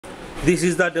This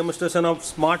is the demonstration of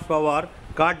Smartpower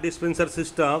card dispenser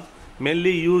system,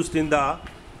 mainly used in the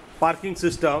parking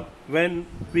system. When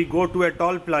we go to a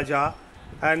toll plaza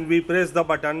and we press the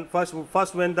button,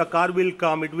 first when the car will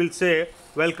come, it will say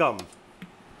welcome.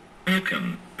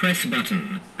 Welcome. Press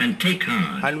button and take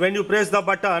card. And when you press the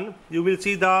button, you will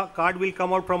see the card will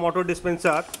come out from auto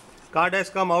dispenser. Card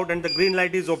has come out and the green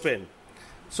light is open.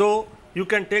 So you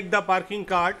can take the parking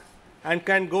card and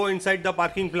can go inside the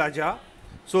parking plaza.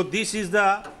 So this is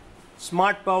the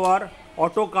Smartpower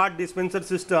auto card dispenser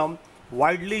system,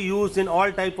 widely used in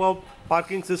all type of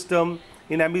parking system,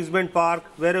 in amusement park,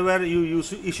 wherever you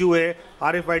issue a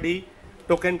RFID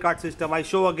token card system. I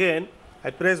show again.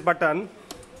 I press button.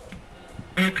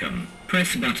 Welcome.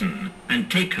 Press button and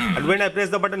take card. And when I press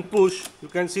the button push, you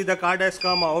can see the card has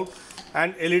come out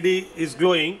and LED is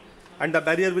glowing and the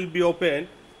barrier will be open.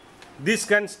 This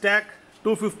can stack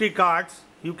 250 cards.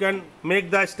 You can make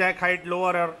the stack height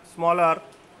lower or smaller,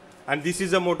 and this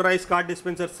is a motorized card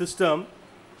dispenser system.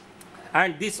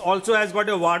 And this also has got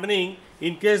a warning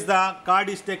in case the card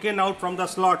is taken out from the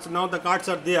slots. Now the cards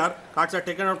are there, cards are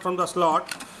taken out from the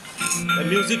slot, the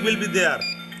music will be there.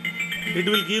 It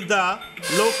will give the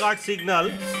low card signal.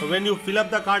 So when you fill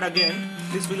up the card again,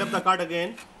 please fill up the card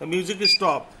again, the music is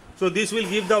stopped. So this will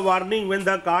give the warning when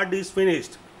the card is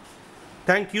finished.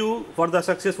 Thank you for the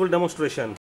successful demonstration.